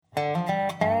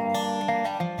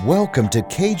Welcome to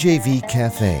KJV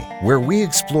Cafe, where we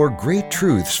explore great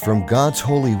truths from God's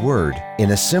holy word in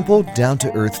a simple,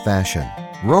 down-to-earth fashion.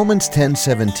 Romans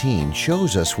 10:17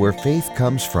 shows us where faith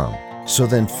comes from. So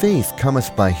then faith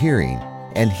cometh by hearing,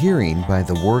 and hearing by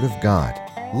the word of God.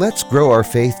 Let's grow our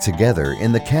faith together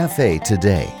in the cafe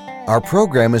today. Our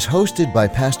program is hosted by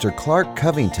Pastor Clark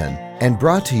Covington and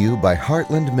brought to you by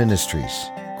Heartland Ministries.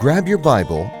 Grab your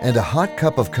Bible and a hot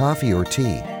cup of coffee or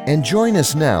tea and join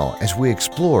us now as we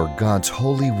explore God's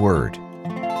holy word.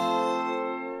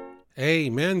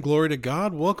 Amen. Glory to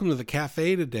God. Welcome to the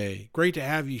cafe today. Great to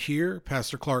have you here.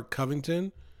 Pastor Clark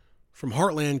Covington from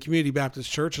Heartland Community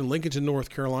Baptist Church in Lincoln, North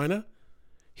Carolina.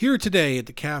 Here today at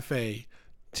the cafe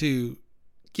to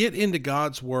get into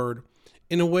God's word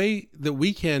in a way that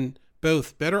we can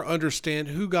both better understand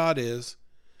who God is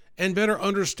and better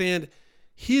understand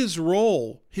His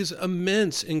role, His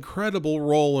immense, incredible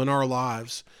role in our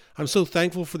lives. I'm so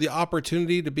thankful for the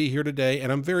opportunity to be here today,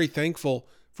 and I'm very thankful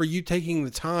for you taking the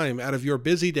time out of your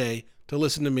busy day to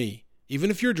listen to me.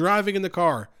 Even if you're driving in the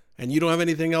car and you don't have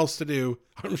anything else to do,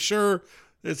 I'm sure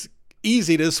it's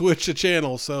easy to switch the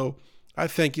channel, so I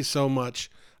thank you so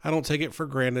much. I don't take it for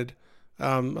granted.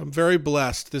 I'm very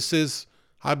blessed. This is,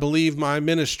 I believe, my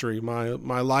ministry, my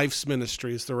life's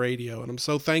ministry is the radio, and I'm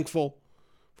so thankful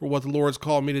for what the Lord's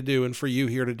called me to do and for you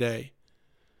here today.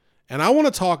 And I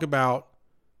want to talk about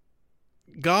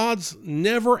God's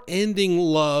never-ending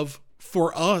love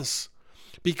for us,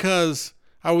 because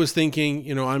I was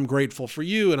thinking, I'm grateful for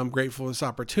you and I'm grateful for this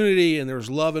opportunity and there's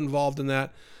love involved in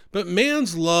that. But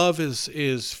man's love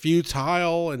is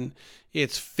futile and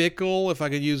it's fickle. If I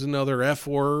could use another F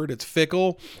word, it's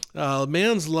fickle.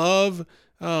 Man's love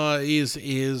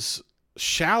is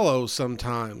shallow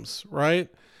sometimes, right?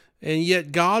 And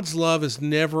yet God's love is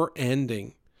never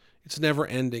ending. It's never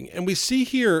ending. And we see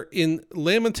here in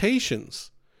Lamentations,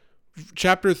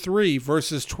 chapter 3,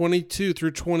 verses 22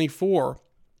 through 24,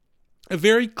 a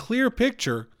very clear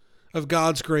picture of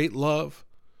God's great love.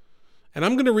 And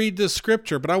I'm going to read this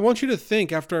scripture, but I want you to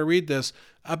think after I read this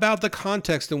about the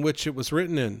context in which it was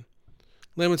written in.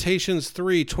 Lamentations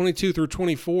 3, 22 through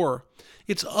 24.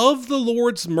 It's of the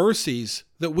Lord's mercies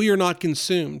that we are not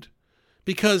consumed,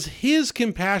 because His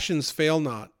compassions fail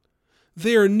not.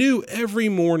 They are new every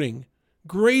morning.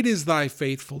 Great is thy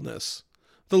faithfulness.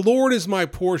 The Lord is my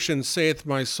portion, saith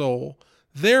my soul.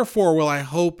 Therefore will I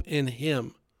hope in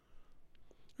Him.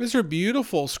 These are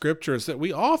beautiful scriptures that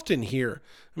we often hear.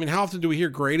 How often do we hear,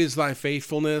 great is thy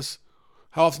faithfulness?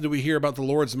 How often do we hear about the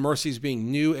Lord's mercies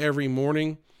being new every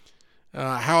morning?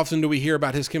 How often do we hear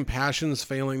about His compassions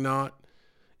failing not?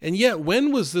 And yet,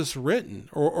 when was this written?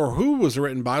 Or who was it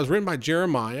written by? It was written by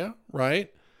Jeremiah,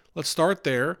 right? Let's start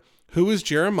there. Who is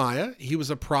Jeremiah? He was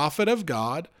a prophet of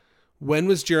God. When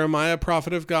was Jeremiah a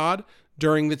prophet of God?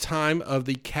 During the time of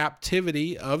the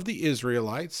captivity of the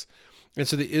Israelites. And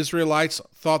so the Israelites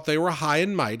thought they were high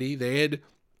and mighty. They had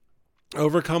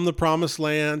overcome the promised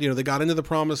land. They got into the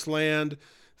promised land.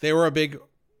 They were a big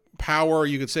power,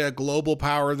 you could say a global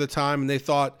power at the time, and they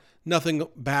thought nothing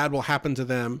bad will happen to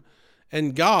them.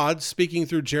 And God, speaking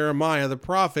through Jeremiah, the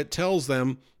prophet, tells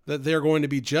them that they're going to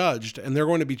be judged, and they're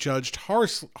going to be judged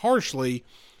harshly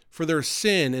for their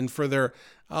sin and for their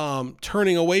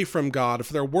turning away from God,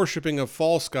 for their worshiping of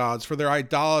false gods, for their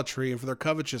idolatry and for their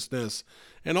covetousness,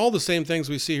 and all the same things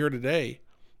we see here today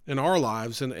in our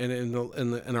lives and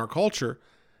in our culture.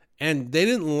 And they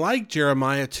didn't like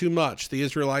Jeremiah too much. The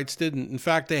Israelites didn't. In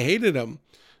fact, they hated him.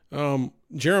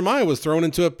 Jeremiah was thrown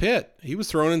into a pit. He was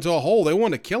thrown into a hole. They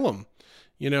wanted to kill him.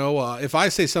 If I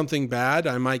say something bad,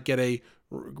 I might get a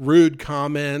rude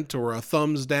comment or a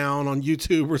thumbs down on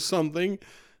YouTube or something,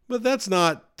 but that's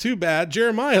not too bad.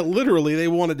 Jeremiah, literally, they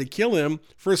wanted to kill him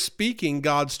for speaking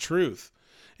God's truth.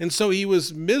 And so he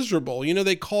was miserable.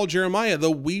 They call Jeremiah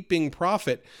the weeping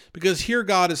prophet, because here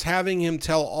God is having him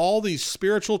tell all these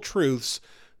spiritual truths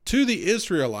to the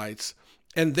Israelites,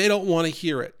 and they don't want to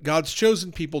hear it. God's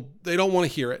chosen people, they don't want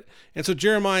to hear it. And so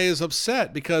Jeremiah is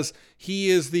upset because he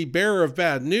is the bearer of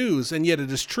bad news, and yet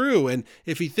it is true. And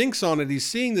if he thinks on it, he's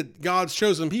seeing that God's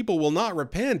chosen people will not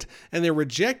repent, and they're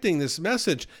rejecting this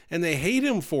message, and they hate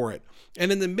him for it.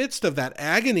 And in the midst of that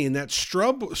agony and that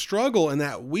struggle and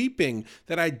that weeping,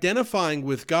 that identifying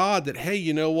with God, that, hey,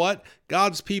 you know what?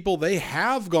 God's people, they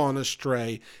have gone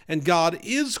astray, and God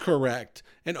is correct.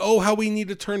 And oh, how we need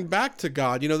to turn back to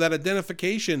God. That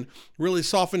identification really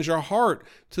softens your heart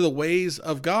to the ways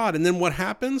of God. And then what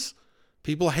happens?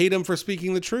 People hate him for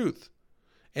speaking the truth.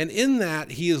 And in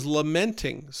that, he is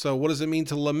lamenting. So what does it mean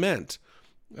to lament?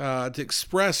 To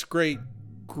express great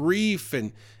grief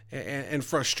and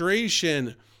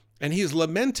frustration. And he is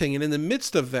lamenting. And in the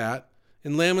midst of that,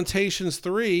 In Lamentations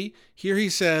 3, here he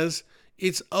says,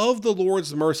 it's of the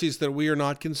Lord's mercies that we are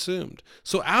not consumed.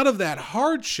 So out of that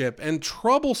hardship and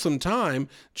troublesome time,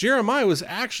 Jeremiah was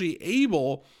actually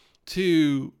able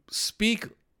to speak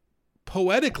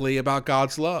poetically about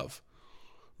God's love,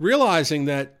 realizing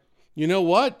that, you know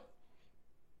what?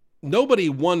 Nobody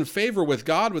won favor with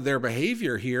God with their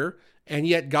behavior here, and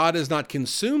yet God has not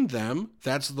consumed them.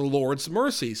 That's the Lord's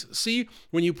mercies. See,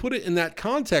 when you put it in that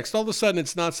context, all of a sudden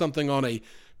it's not something on a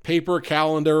paper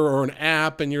calendar or an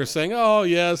app, and you're saying, oh,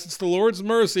 yes, it's the Lord's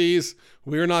mercies.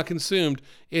 We are not consumed.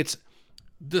 It's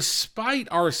despite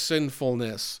our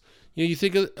sinfulness. You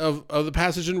think of the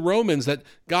passage in Romans that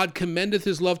God commendeth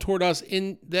his love toward us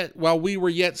in that while we were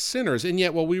yet sinners, and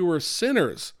yet while we were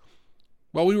sinners,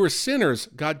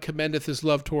 God commendeth his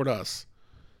love toward us.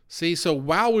 See, so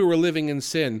while we were living in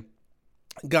sin,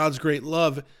 God's great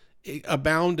love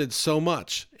abounded so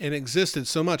much and existed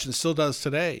so much and still does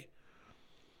today.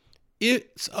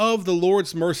 It's of the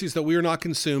Lord's mercies that we are not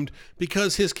consumed,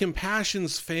 because his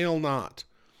compassions fail not.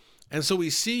 And so we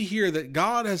see here that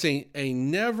God has a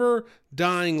never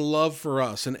dying love for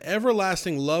us, an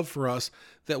everlasting love for us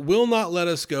that will not let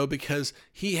us go, because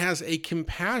he has a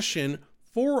compassion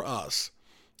for us.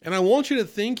 And I want you to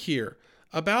think here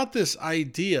about this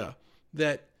idea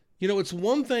that, it's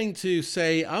one thing to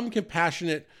say, I'm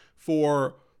compassionate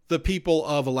for the people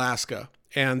of Alaska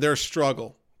and their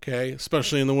struggle, okay,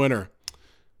 especially in the winter.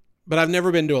 But I've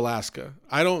never been to Alaska.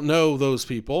 I don't know those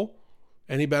people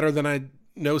any better than I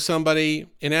know somebody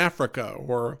in Africa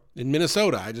or in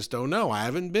Minnesota. I just don't know. I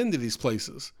haven't been to these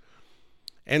places.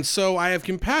 And so I have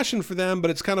compassion for them,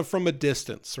 but it's kind of from a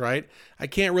distance, right? I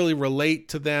can't really relate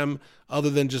to them other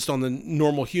than just on the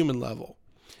normal human level.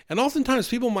 And oftentimes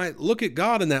people might look at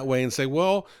God in that way and say,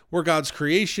 well, we're God's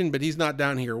creation, but he's not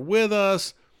down here with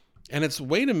us. And it's,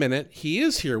 wait a minute, he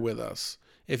is here with us.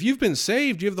 If you've been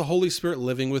saved, you have the Holy Spirit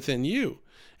living within you.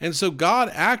 And so God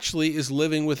actually is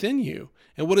living within you.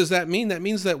 And what does that mean? That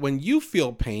means that when you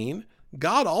feel pain,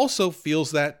 God also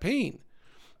feels that pain.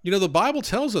 The Bible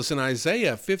tells us in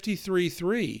Isaiah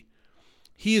 53:3,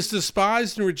 he is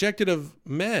despised and rejected of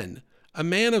men, a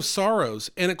man of sorrows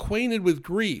and acquainted with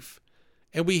grief.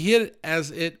 And we hid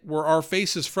as it were our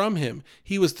faces from him.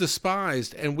 He was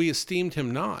despised and we esteemed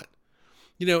him not.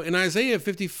 In Isaiah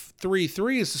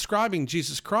 53:3 is describing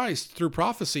Jesus Christ through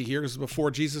prophecy here. This is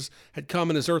before Jesus had come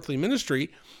in his earthly ministry.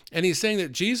 And he's saying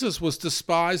that Jesus was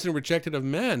despised and rejected of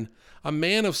men, a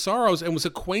man of sorrows, and was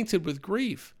acquainted with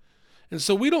grief. And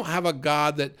so we don't have a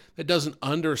God that doesn't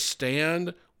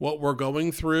understand what we're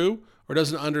going through or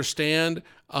doesn't understand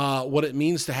what it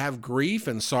means to have grief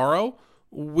and sorrow.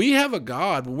 We have a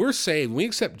God, when we're saved, we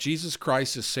accept Jesus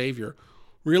Christ as Savior,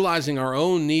 realizing our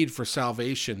own need for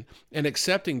salvation and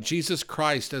accepting Jesus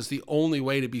Christ as the only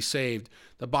way to be saved.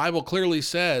 The Bible clearly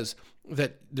says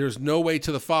that there's no way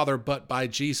to the Father but by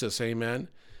Jesus, amen?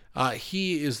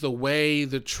 He is the way,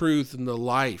 the truth, and the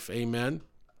life, amen?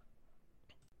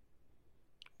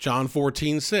 John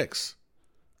 14:6,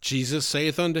 Jesus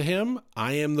saith unto him,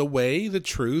 I am the way, the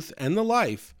truth, and the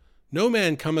life. No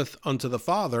man cometh unto the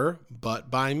Father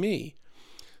but by me.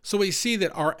 So we see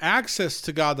that our access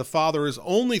to God the Father is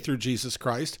only through Jesus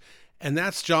Christ, and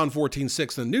that's John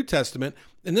 14:6 in the New Testament.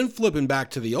 And then flipping back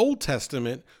to the Old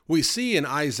Testament, we see in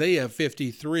Isaiah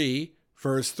 53,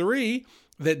 verse 3,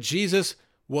 that Jesus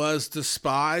was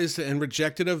despised and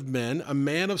rejected of men, a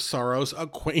man of sorrows,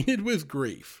 acquainted with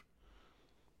grief.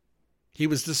 He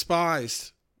was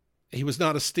despised. He was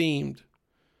not esteemed.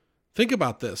 Think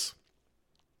about this.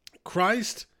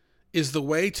 Christ is the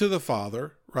way to the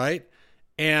Father, right?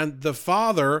 And the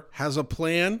Father has a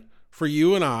plan for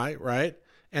you and I, right?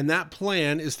 And that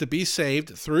plan is to be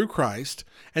saved through Christ.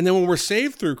 And then when we're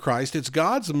saved through Christ, it's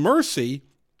God's mercy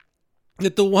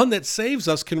that the one that saves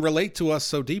us can relate to us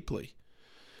so deeply.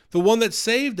 The one that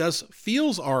saved us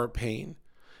feels our pain,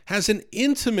 has an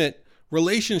intimate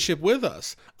relationship with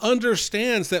us,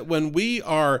 understands that when we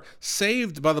are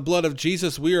saved by the blood of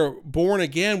Jesus, we are born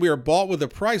again, we are bought with a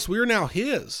price, we are now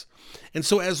his. And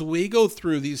so as we go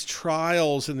through these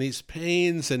trials and these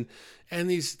pains and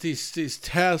these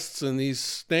tests and these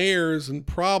snares and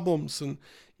problems and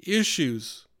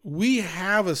issues, we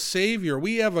have a Savior.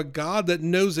 We have a God that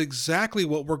knows exactly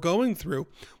what we're going through.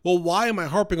 Well, why am I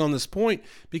harping on this point?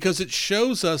 Because it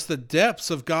shows us the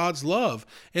depths of God's love.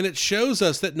 And it shows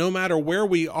us that no matter where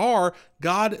we are,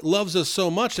 God loves us so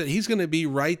much that he's going to be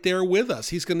right there with us.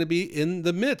 He's going to be in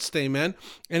the midst, amen?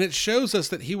 And it shows us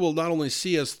that he will not only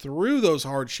see us through those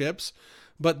hardships,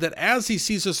 but that as he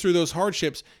sees us through those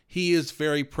hardships, he is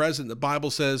very present. The Bible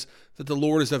says that the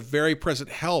Lord is a very present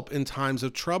help in times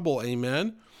of trouble,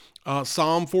 amen?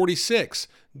 Psalm 46,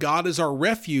 God is our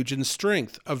refuge and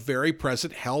strength, a very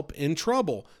present help in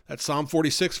trouble. That's Psalm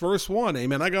 46, verse 1.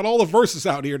 Amen. I got all the verses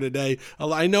out here today.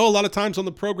 I know a lot of times on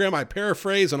the program I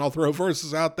paraphrase and I'll throw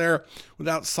verses out there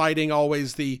without citing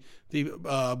always the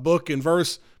book and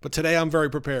verse, but today I'm very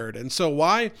prepared. And so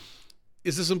why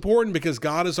is this important? Because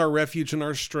God is our refuge and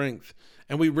our strength.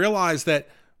 And we realize that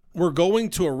we're going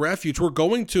to a refuge. We're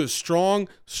going to a strong,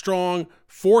 strong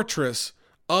fortress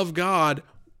of God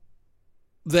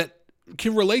that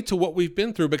can relate to what we've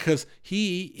been through, because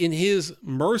he, in his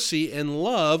mercy and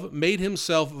love, made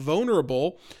himself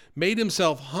vulnerable, made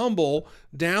himself humble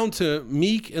down to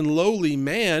meek and lowly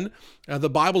man. The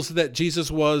Bible said that Jesus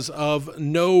was of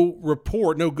no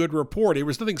good report. There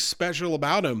was nothing special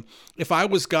about him. If I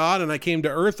was God and I came to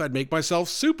earth, I'd make myself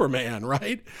Superman,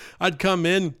 right? I'd come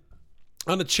in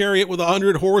on a chariot with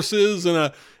 100 horses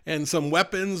and some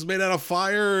weapons made out of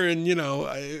fire. And,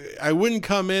 I wouldn't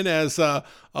come in as the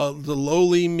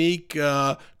lowly, meek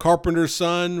carpenter's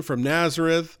son from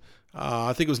Nazareth.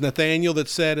 I think it was Nathaniel that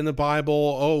said in the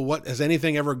Bible, what has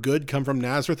anything ever good come from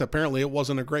Nazareth? Apparently it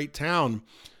wasn't a great town.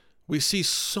 We see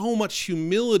so much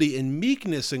humility and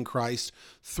meekness in Christ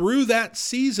through that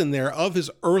season there of his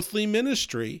earthly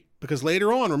ministry, because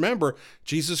later on, remember,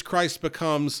 Jesus Christ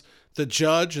becomes the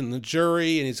judge and the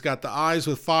jury, and he's got the eyes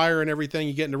with fire and everything.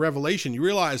 You get into Revelation, you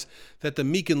realize that the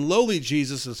meek and lowly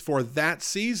Jesus is for that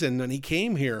season, and he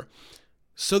came here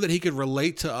so that he could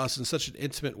relate to us in such an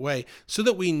intimate way, so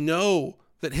that we know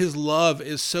that his love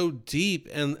is so deep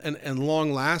and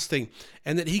long lasting,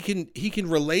 and that he can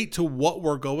relate to what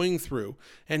we're going through.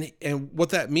 And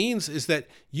what that means is that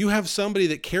you have somebody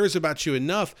that cares about you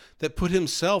enough that put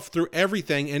himself through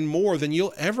everything and more than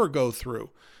you'll ever go through.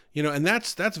 And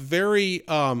that's very,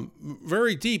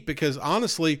 very deep, because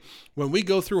honestly, when we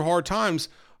go through hard times,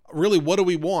 really, what do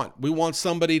we want? We want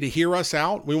somebody to hear us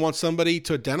out. We want somebody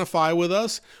to identify with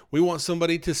us. We want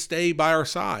somebody to stay by our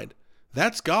side.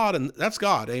 That's God, and that's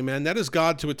God, amen. That is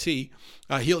God to a T.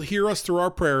 He'll hear us through our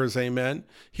prayers, amen.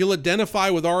 He'll identify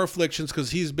with our afflictions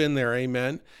because he's been there,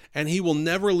 amen. And he will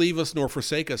never leave us nor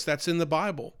forsake us. That's in the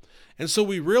Bible. And so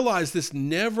we realize this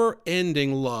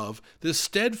never-ending love, this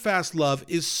steadfast love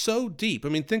is so deep. I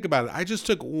mean, think about it. I just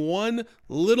took one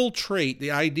little trait,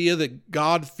 the idea that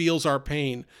God feels our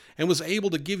pain, and was able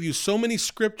to give you so many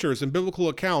scriptures and biblical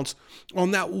accounts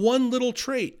on that one little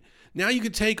trait. Now you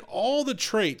could take all the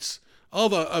traits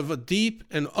of a deep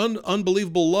and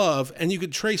unbelievable love, and you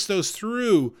could trace those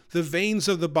through the veins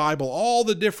of the Bible, all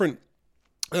the different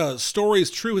stories,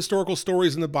 true historical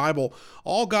stories in the Bible,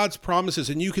 all God's promises,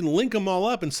 and you can link them all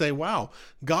up and say, wow,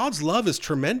 God's love is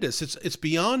tremendous. It's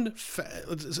beyond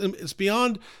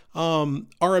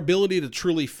our ability to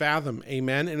truly fathom,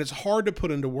 amen, and it's hard to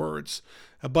put into words.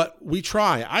 But we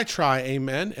try. I try,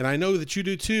 amen. And I know that you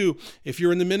do too. If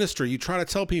you're in the ministry, you try to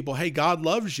tell people, hey, God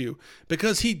loves you,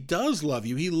 because he does love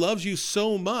you. He loves you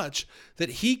so much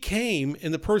that he came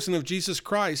in the person of Jesus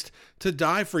Christ to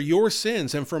die for your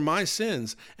sins and for my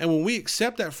sins. And when we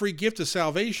accept that free gift of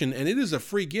salvation, and it is a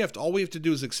free gift, all we have to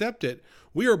do is accept it,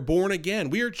 we are born again.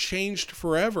 We are changed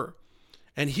forever.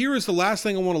 And here is the last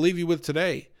thing I want to leave you with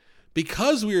today.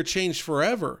 Because we are changed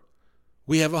forever,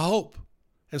 we have a hope.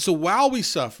 And so while we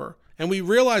suffer, and we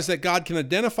realize that God can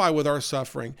identify with our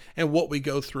suffering and what we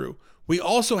go through, we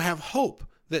also have hope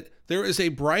that there is a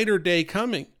brighter day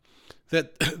coming,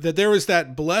 that there is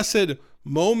that blessed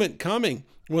moment coming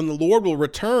when the Lord will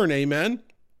return, amen,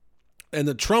 and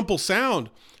the trump will sound,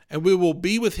 and we will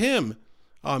be with him,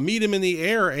 meet him in the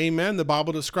air, amen. The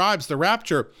Bible describes the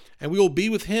rapture, and we will be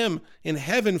with him in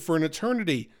heaven for an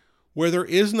eternity where there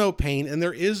is no pain, and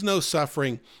there is no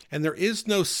suffering, and there is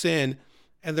no sin,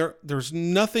 and there's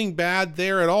nothing bad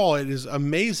there at all. It is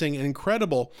amazing and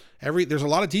incredible. There's a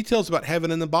lot of details about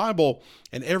heaven in the Bible,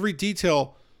 and every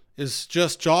detail is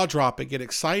just jaw-dropping and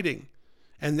exciting.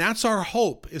 And that's our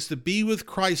hope, is to be with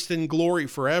Christ in glory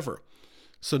forever.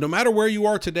 So no matter where you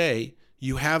are today,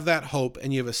 you have that hope,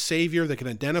 and you have a Savior that can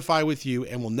identify with you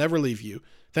and will never leave you.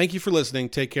 Thank you for listening.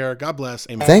 Take care. God bless.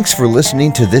 Amen. Thanks for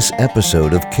listening to this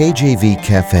episode of KJV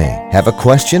Cafe. Have a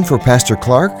question for Pastor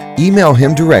Clark? Email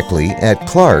him directly at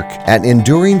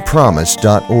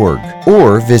clark@enduringpromise.org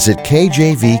or visit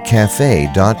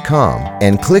kjvcafe.com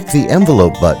and click the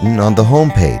envelope button on the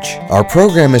homepage. Our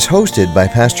program is hosted by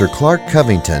Pastor Clark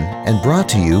Covington and brought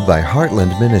to you by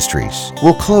Heartland Ministries.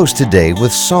 We'll close today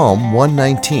with Psalm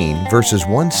 119, verses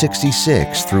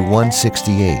 166 through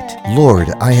 168. Lord,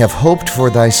 I have hoped for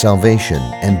thy salvation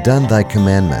and done thy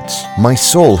commandments. My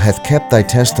soul hath kept thy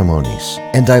testimonies,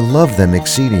 and I love them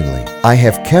exceedingly. I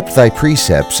have kept thy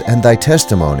precepts and thy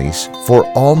testimonies, for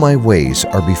all my ways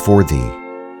are before thee.